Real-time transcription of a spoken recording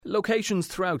Locations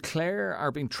throughout Clare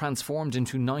are being transformed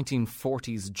into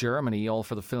 1940s Germany, all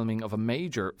for the filming of a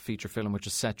major feature film which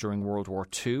is set during World War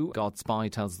II. God Spy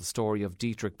tells the story of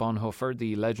Dietrich Bonhoeffer,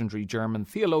 the legendary German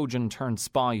theologian turned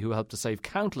spy who helped to save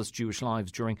countless Jewish lives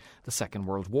during the Second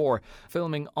World War.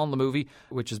 Filming on the movie,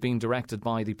 which is being directed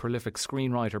by the prolific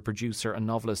screenwriter, producer and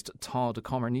novelist Todd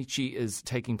Komarnichi, is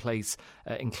taking place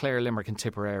in Clare, Limerick and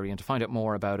Tipperary. And to find out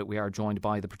more about it, we are joined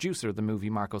by the producer of the movie,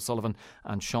 Mark O'Sullivan,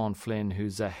 and Sean Flynn,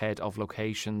 who's head of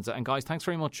locations. And guys, thanks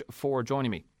very much for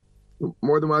joining me.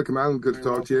 More than welcome, Alan. Good to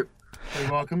talk to you. Very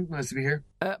welcome. Nice to be here.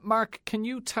 Mark, can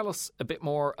you tell us a bit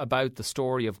more about the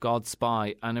story of God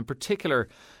Spy, and in particular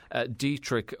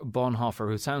Dietrich Bonhoeffer,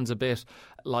 who sounds a bit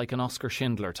like an Oskar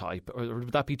Schindler type? Or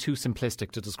would that be too simplistic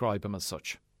to describe him as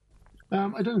such?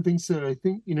 I don't think so. I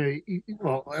think,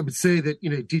 I would say that,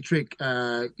 Dietrich,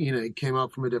 came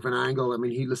up from a different angle. I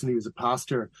mean, he was a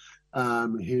pastor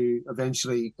who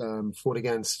eventually fought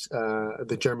against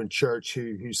the German church,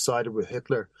 who sided with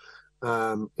Hitler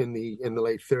in the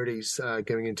late 30s,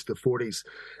 going into the 40s.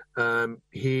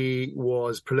 He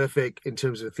was prolific in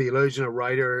terms of a theologian, a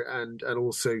writer, and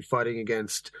also fighting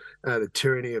against the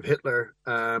tyranny of Hitler,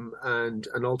 and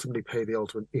ultimately paid the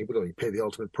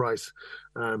ultimate price.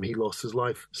 He lost his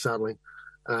life, sadly.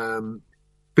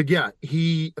 But yeah,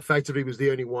 he effectively was the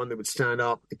only one that would stand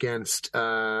up against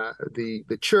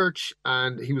the church,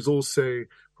 and he was also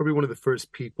probably one of the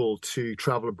first people to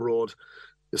travel abroad,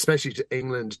 especially to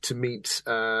England, to meet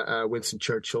Winston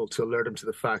Churchill, to alert him to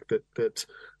the fact that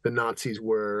the Nazis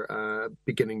were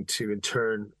beginning to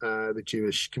intern the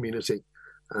Jewish community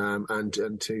and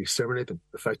to exterminate them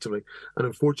effectively. And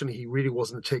unfortunately, he really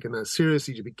wasn't taken that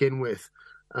seriously to begin with,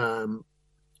 and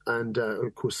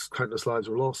of course, countless lives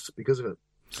were lost because of it.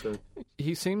 So.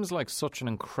 He seems like such an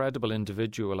incredible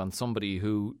individual, and somebody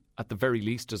who at the very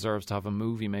least deserves to have a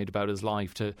movie made about his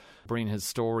life, to bring his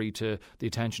story to the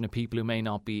attention of people who may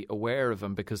not be aware of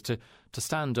him, because to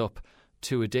stand up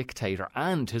to a dictator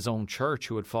and his own church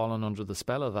who had fallen under the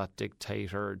spell of that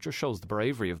dictator just shows the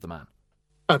bravery of the man.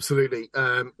 Absolutely.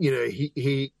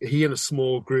 He and a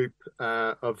small group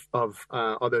of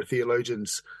other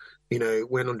theologians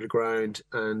went underground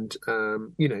and,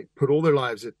 put all their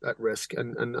lives at risk,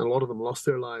 and a lot of them lost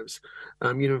their lives.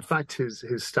 In fact,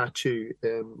 his statue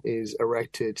is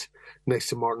erected next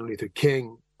to Martin Luther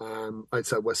King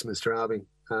outside Westminster Abbey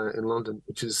in London,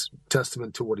 which is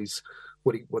testament to what he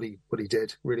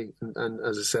did, really. And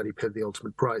as I said, he paid the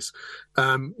ultimate price.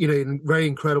 Very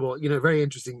incredible, very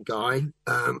interesting guy.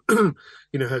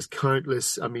 Has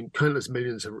countless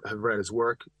millions have read his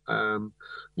work,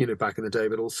 back in the day,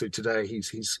 but also today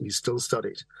he's still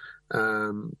studied.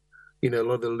 A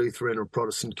lot of the Lutheran or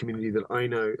Protestant community that I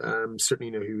know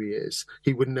certainly know who he is.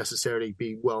 He wouldn't necessarily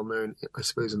be well known, I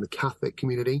suppose, in the Catholic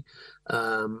community.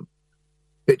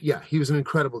 But yeah, he was an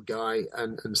incredible guy,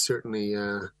 and certainly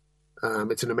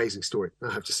it's an amazing story,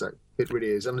 I have to say. It really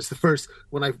is. And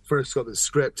when I first got the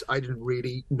script, I didn't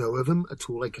really know of him at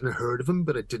all. I kind of heard of him,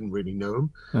 but I didn't really know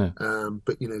him. Yeah.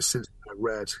 But since I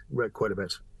read quite a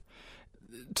bit.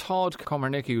 Todd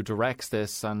Komarnichi, who directs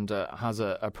this and has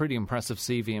a pretty impressive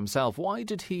CV himself, why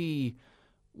did he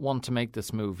want to make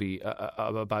this movie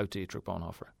about Dietrich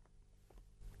Bonhoeffer?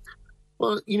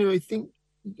 Well, I think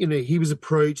he was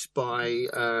approached by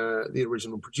the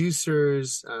original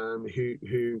producers,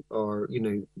 who are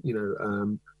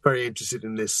very interested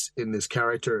in this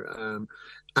character,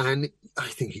 and I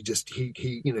think he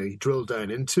drilled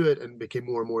down into it and became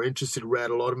more and more interested. Read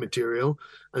a lot of material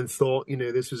and thought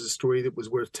this was a story that was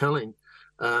worth telling.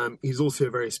 He's also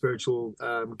a very spiritual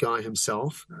guy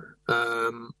himself,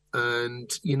 and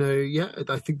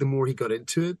I think the more he got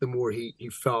into it, the more he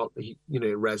felt it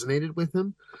resonated with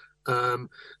him. And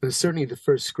certainly the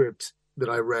first script that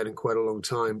I read in quite a long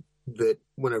time, that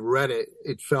when I read it,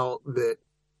 it felt that,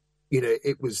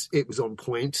 it was on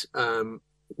point.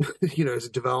 As a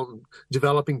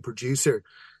developing producer,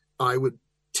 I would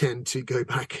tend to go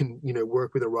back and,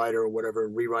 work with a writer or whatever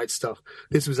and rewrite stuff.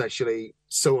 This was actually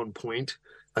so on point.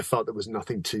 I felt there was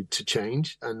nothing to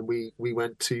change. And we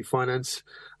went to finance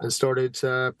and started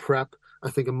prep,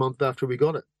 I think, a month after we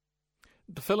got it.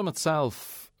 The film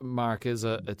itself, Mark, it's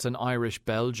an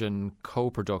Irish-Belgian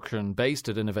co-production based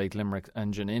at Innovate Limerick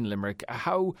Engine in Limerick.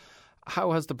 How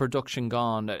has the production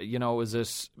gone? Is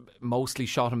it mostly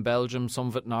shot in Belgium, some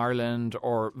of it in Ireland,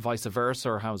 or vice versa,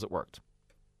 or how has it worked?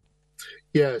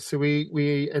 Yeah, so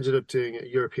we ended up doing a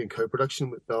European co-production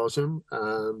with Belgium,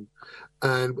 and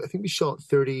I think we shot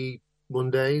 31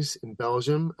 days in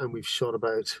Belgium, and we've shot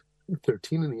about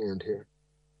 13 in the end here.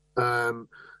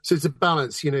 So it's a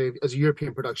balance. As a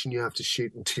European production, you have to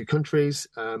shoot in two countries.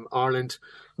 Ireland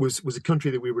was a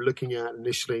country that we were looking at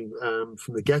initially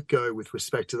from the get-go with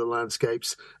respect to the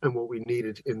landscapes and what we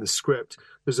needed in the script.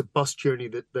 There's a bus journey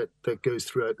that goes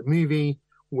throughout the movie,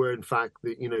 where in fact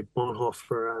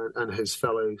Bonhoeffer and his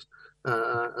fellows,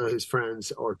 his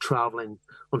friends, are traveling,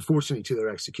 unfortunately, to their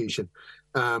execution.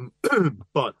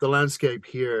 But the landscape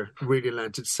here really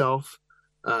lent itself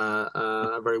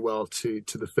very well to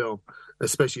the film,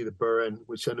 especially the Burren,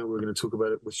 which I know we're going to talk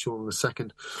about it with Sean in a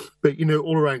second. But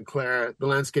all around Clare, the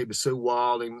landscape is so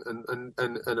wild and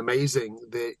amazing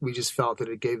that we just felt that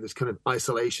it gave this kind of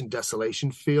isolation,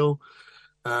 desolation feel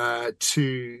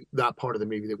to that part of the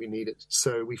movie that we needed.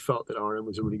 So we felt that Ireland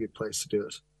was a really good place to do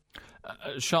it.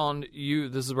 Sean,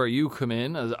 this is where you come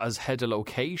in as head of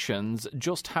locations.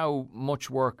 Just how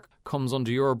much work comes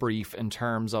under your brief in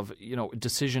terms of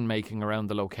decision making around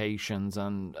the locations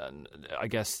and I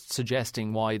guess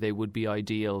suggesting why they would be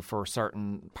ideal for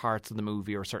certain parts of the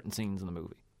movie or certain scenes in the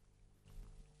movie?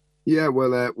 Yeah,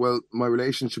 well, my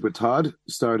relationship with Todd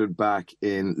started back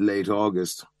in late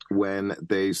August when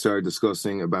they started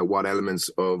discussing about what elements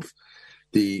of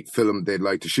the film they'd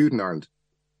like to shoot in Ireland.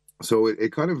 So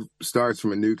it kind of starts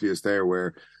from a nucleus there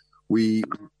where we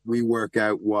work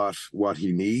out what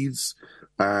he needs.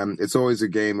 It's always a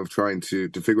game of trying to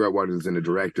figure out what is in a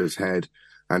director's head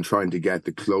and trying to get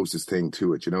the closest thing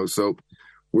to it, So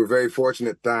we're very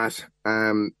fortunate that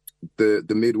the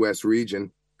Midwest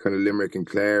region, kind of Limerick and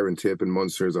Clare and Tip and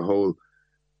Munster as a whole,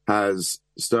 has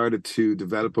started to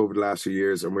develop over the last few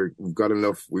years, and we've got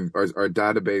enough. Our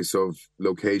database of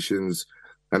locations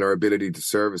and our ability to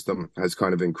service them has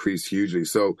kind of increased hugely.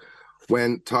 So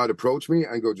when Todd approached me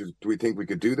and go, do we think we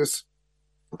could do this?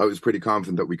 I was pretty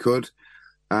confident that we could.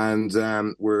 And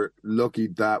we're lucky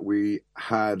that we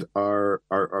had our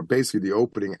basically the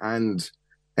opening and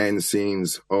end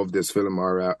scenes of this film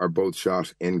are both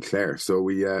shot in Clare. So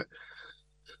we,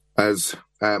 as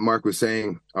Mark was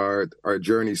saying, our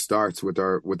journey starts with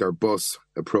our bus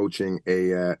approaching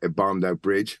a bombed out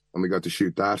bridge, and we got to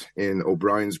shoot that in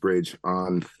O'Brien's Bridge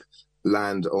on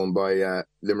land owned by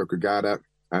Limerick Regatta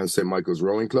and St. Michael's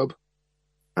Rowing Club.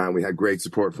 And we had great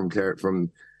support from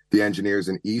the engineers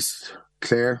in East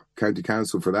Clare County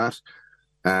Council for that.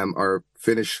 Our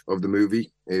finish of the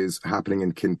movie is happening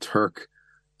in Kinturk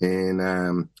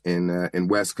in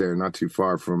West Clare, not too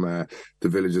far from the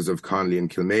villages of Connolly and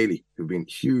Kilmaley, who've been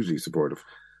hugely supportive.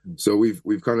 So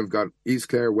we've kind of got East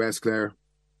Clare, West Clare.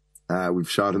 We've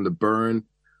shot in the Burn.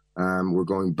 We're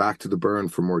going back to the Burn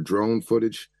for more drone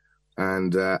footage,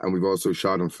 and we've also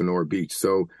shot on Fenor Beach.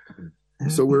 So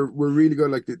we're really good.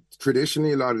 Like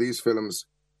traditionally, a lot of these films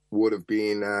would have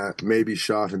been maybe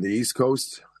shot in the East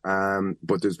Coast,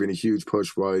 but there's been a huge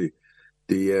push by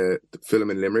the film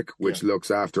in Limerick, which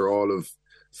looks after all of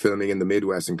filming in the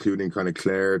Midwest, including kind of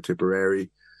Clare, Tipperary.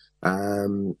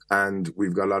 And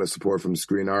we've got a lot of support from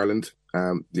Screen Ireland.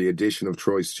 The addition of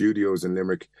Troy Studios in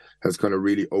Limerick has kind of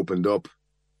really opened up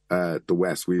the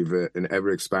West. We've an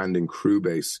ever-expanding crew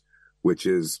base, which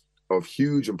is of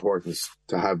huge importance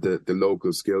to have the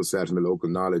local skill set and the local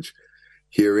knowledge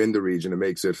here in the region. It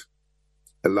makes it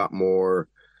a lot more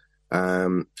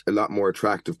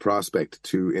attractive prospect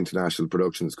to international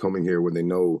productions coming here when they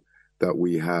know that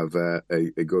we have a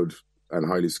good and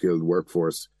highly skilled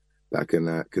workforce that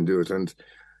can do it. And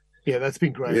yeah, that's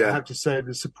been great. Yeah. I have to say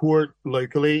the support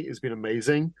locally has been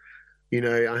amazing.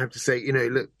 I have to say,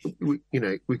 look,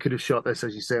 we could have shot this,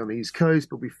 as you say, on the East Coast,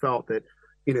 but we felt that,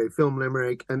 Film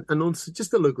Limerick and also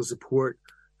just the local support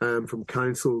from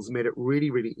councils made it really,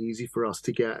 really easy for us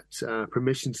to get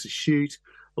permissions to shoot,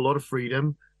 a lot of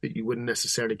freedom that you wouldn't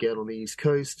necessarily get on the East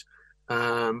Coast.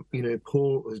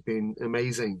 Paul has been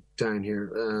amazing down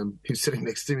here. Who's sitting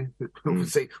next to me? I'm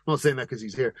not saying that because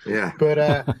he's here. Yeah.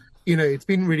 But, it's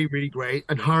been really, really great.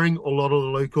 And hiring a lot of the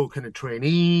local kind of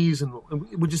trainees, and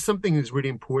which is something that's really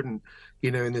important,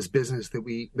 in this business that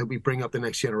we bring up the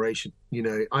next generation.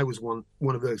 I was one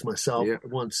of those myself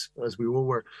once, as we all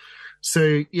were.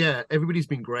 So, yeah, everybody's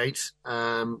been great.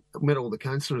 Met all the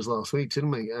councillors last week,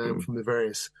 didn't we, from the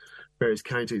various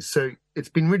counties. So it's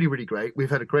been really, really great.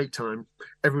 We've had a great time.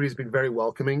 Everybody's been very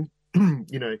welcoming,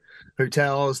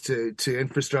 hotels to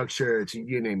infrastructure, to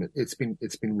you name it. It's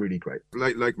been really great.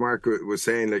 Like Mark was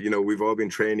saying, that, we've all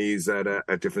been trainees at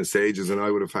different stages, and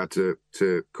I would have had to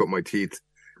cut my teeth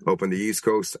up on the East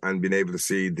Coast and been able to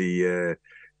see the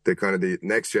kind of the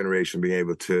next generation being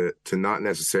able to not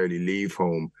necessarily leave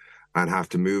home and have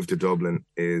to move to Dublin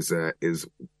is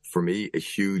for me a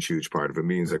huge part of it. It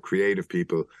means that creative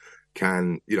people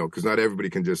can, because not everybody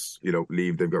can just,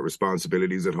 leave. They've got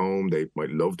responsibilities at home. They might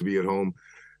love to be at home.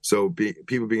 So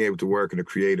people being able to work in a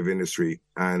creative industry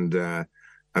and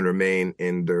remain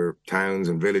in their towns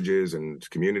and villages and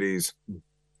communities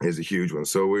is a huge one.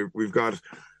 So we've got.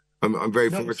 I'm very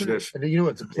fortunate. And you know,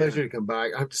 it's a pleasure to come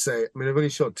back. I have to say, I mean, I've only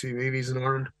shot 2 movies in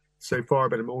Ireland so far,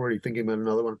 but I'm already thinking about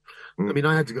another one. I mean,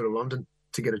 I had to go to London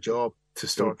to get a job to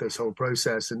start this whole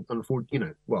process, and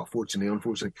unfortunately,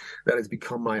 that has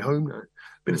become my home now.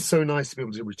 But it's so nice to be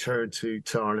able to return to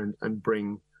Ireland and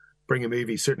bring a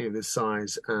movie, certainly of this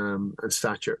size and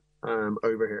stature,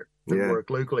 over here and work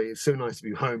locally. It's so nice to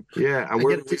be home. Yeah,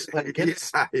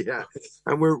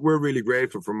 and we're really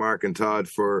grateful for Mark and Todd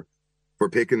for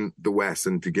picking the West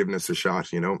and to giving us a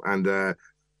shot, you know. And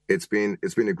it's been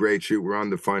a great shoot. We're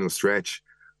on the final stretch.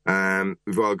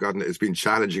 We've all gotten, it's been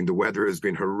challenging. The weather has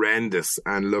been horrendous,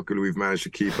 and luckily we've managed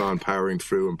to keep on powering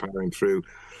through.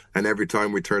 And every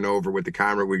time we turn over with the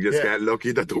camera, we just get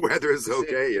lucky that the weather is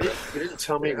okay. You know? You didn't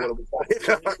tell me what it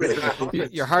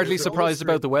was. You're hardly surprised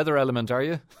about the weather element, are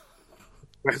you?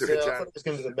 I thought it was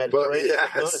going to the Mediterranean.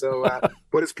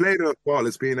 But it's played up well.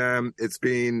 It's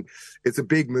a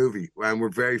big movie, and we're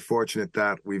very fortunate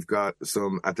that we've got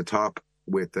some at the top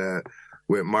with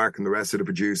Mark and the rest of the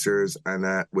producers,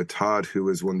 and with Todd, who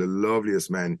is one of the loveliest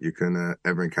men you can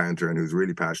ever encounter, and who's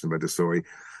really passionate about the story.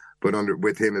 But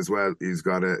with him as well, he's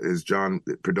got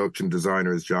production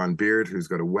designer is John Beard, who's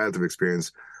got a wealth of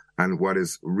experience. And what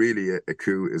is really a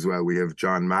coup as well, we have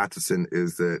John Matheson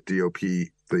is the DOP,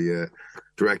 the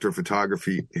director of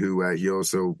photography, who he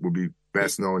also will be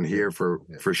best known here for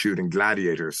shooting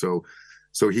Gladiator. So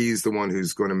he's the one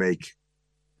who's going to make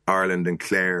Ireland and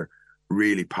Clare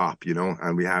really pop, you know.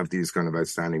 And we have these kind of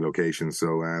outstanding locations.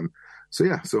 So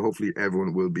hopefully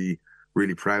everyone will be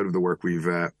really proud of the work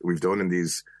we've done in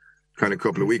these kind of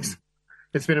couple of weeks.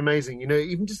 It's been amazing, you know.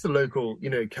 Even just the local, you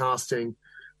know, casting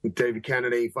with David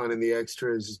Kennedy, finding the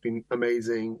extras has been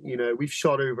amazing. You know, we've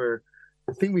shot over,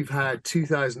 I think we've had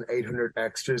 2,800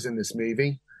 extras in this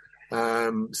movie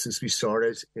since we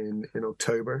started in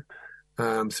October.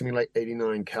 Something like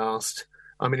 89 cast.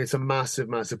 I mean, it's a massive,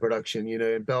 massive production. You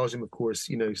know, in Belgium, of course,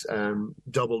 you know,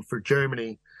 doubled for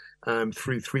Germany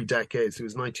through 3 decades. It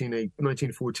was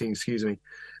 1914,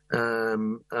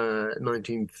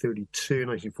 1932,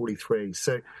 1943.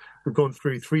 So we've gone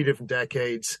through 3 different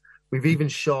decades. We've even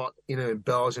shot, you know, in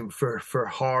Belgium for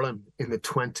Harlem in the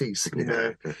 20s, you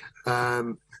know.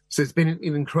 So it's been an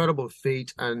incredible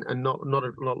feat, and not a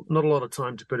lot of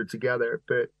time to put it together.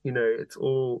 But, you know, it's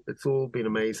all been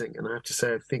amazing. And I have to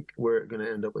say, I think we're going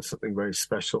to end up with something very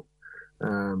special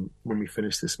when we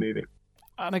finish this movie.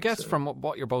 And I guess from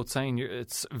what you're both saying,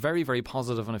 it's very, very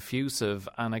positive and effusive.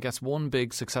 And I guess one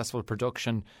big successful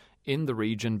production in the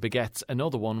region begets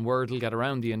another one. Word will get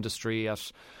around the industry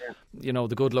at, you know,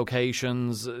 the good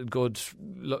locations, good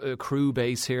crew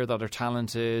base here that are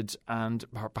talented, and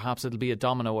perhaps it'll be a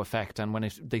domino effect. And when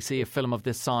they see a film of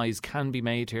this size can be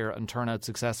made here and turn out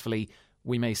successfully,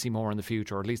 we may see more in the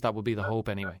future, or at least that would be the hope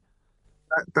anyway.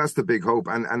 That's the big hope.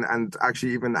 And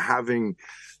actually even having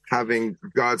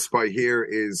God's Spy here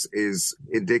is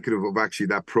indicative of actually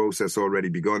that process already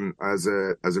begun. As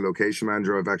a location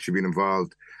manager, I've actually been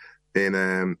involved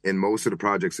in most of the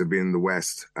projects that have been in the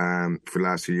West for the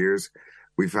last few years.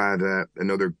 We've had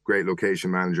another great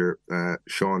location manager,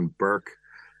 Sean Burke,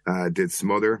 did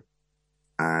Smother,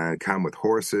 Calm with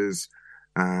Horses,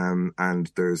 and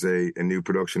there's a new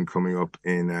production coming up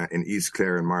in East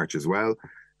Clare in March as well.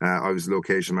 I was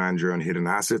location manager on Hidden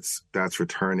Assets. That's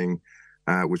returning,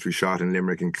 which we shot in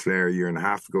Limerick and Clare a year and a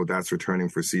half ago. That's returning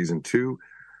for season 2.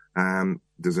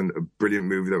 There's a brilliant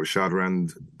movie that was shot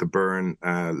around the Burn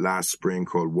last spring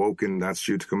called Woken. That's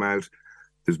due to come out.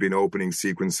 There's been opening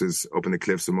sequences up in the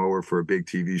Cliffs of Moher for a big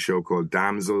TV show called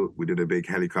Damsel. We did a big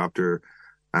helicopter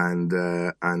and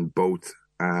boat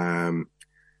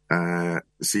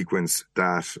sequence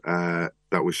that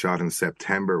was shot in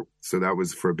September. So that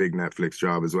was for a big Netflix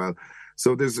job as well.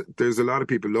 So there's a lot of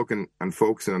people looking and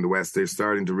focusing on the West. They're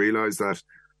starting to realize that,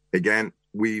 again,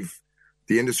 the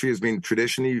industry has been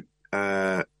traditionally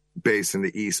based in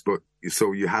the East, but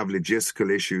so you have logistical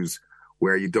issues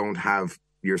where you don't have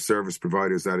your service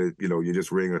providers that, you know, you just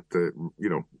ring at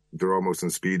they're almost on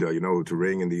speed dial, you know, to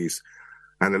ring in the East.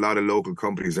 And a lot of local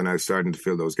companies are now starting to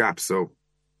fill those gaps. So,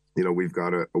 you know, we've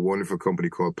got a wonderful company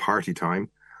called Party Time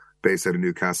based out of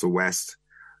Newcastle West,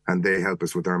 and they help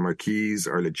us with our marquees,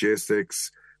 our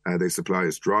logistics. They supply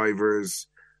us drivers.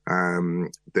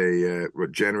 They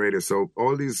generators. So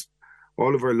all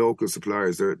of our local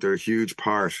suppliers, they're a huge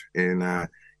part in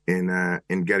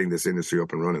getting this industry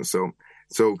up and running. So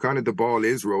kind of the ball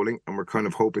is rolling, and we're kind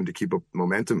of hoping to keep up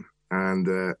momentum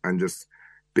and just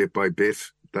bit by bit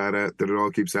that it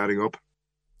all keeps adding up.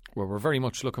 Well, we're very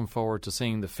much looking forward to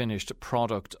seeing the finished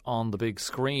product on the big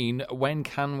screen. When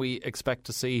can we expect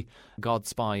to see God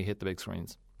Spy hit the big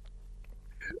screens?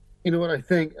 You know what I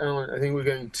think, Alan? I think we're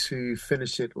going to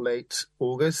finish it late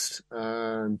August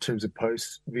in terms of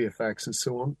post VFX and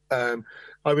so on.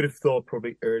 I would have thought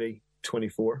probably early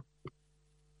 24.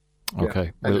 Okay,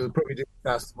 yeah. And it'll probably do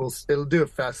festivals. It'll do a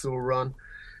festival run,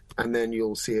 and then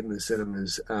you'll see it in the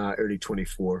cinemas early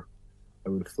 24. I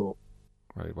would have thought.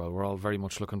 Right, well, we're all very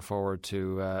much looking forward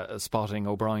to spotting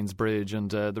O'Brien's Bridge and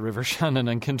the River Shannon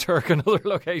and Kinturk and other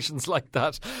locations like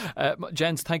that.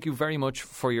 Gents, thank you very much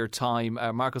for your time.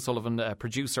 Mark O'Sullivan,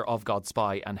 producer of God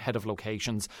Spy, and head of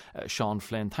locations, Sean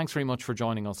Flynn. Thanks very much for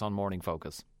joining us on Morning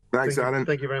Focus. Thanks, Alan.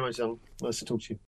 Thank you very much, Alan. Nice to talk to you.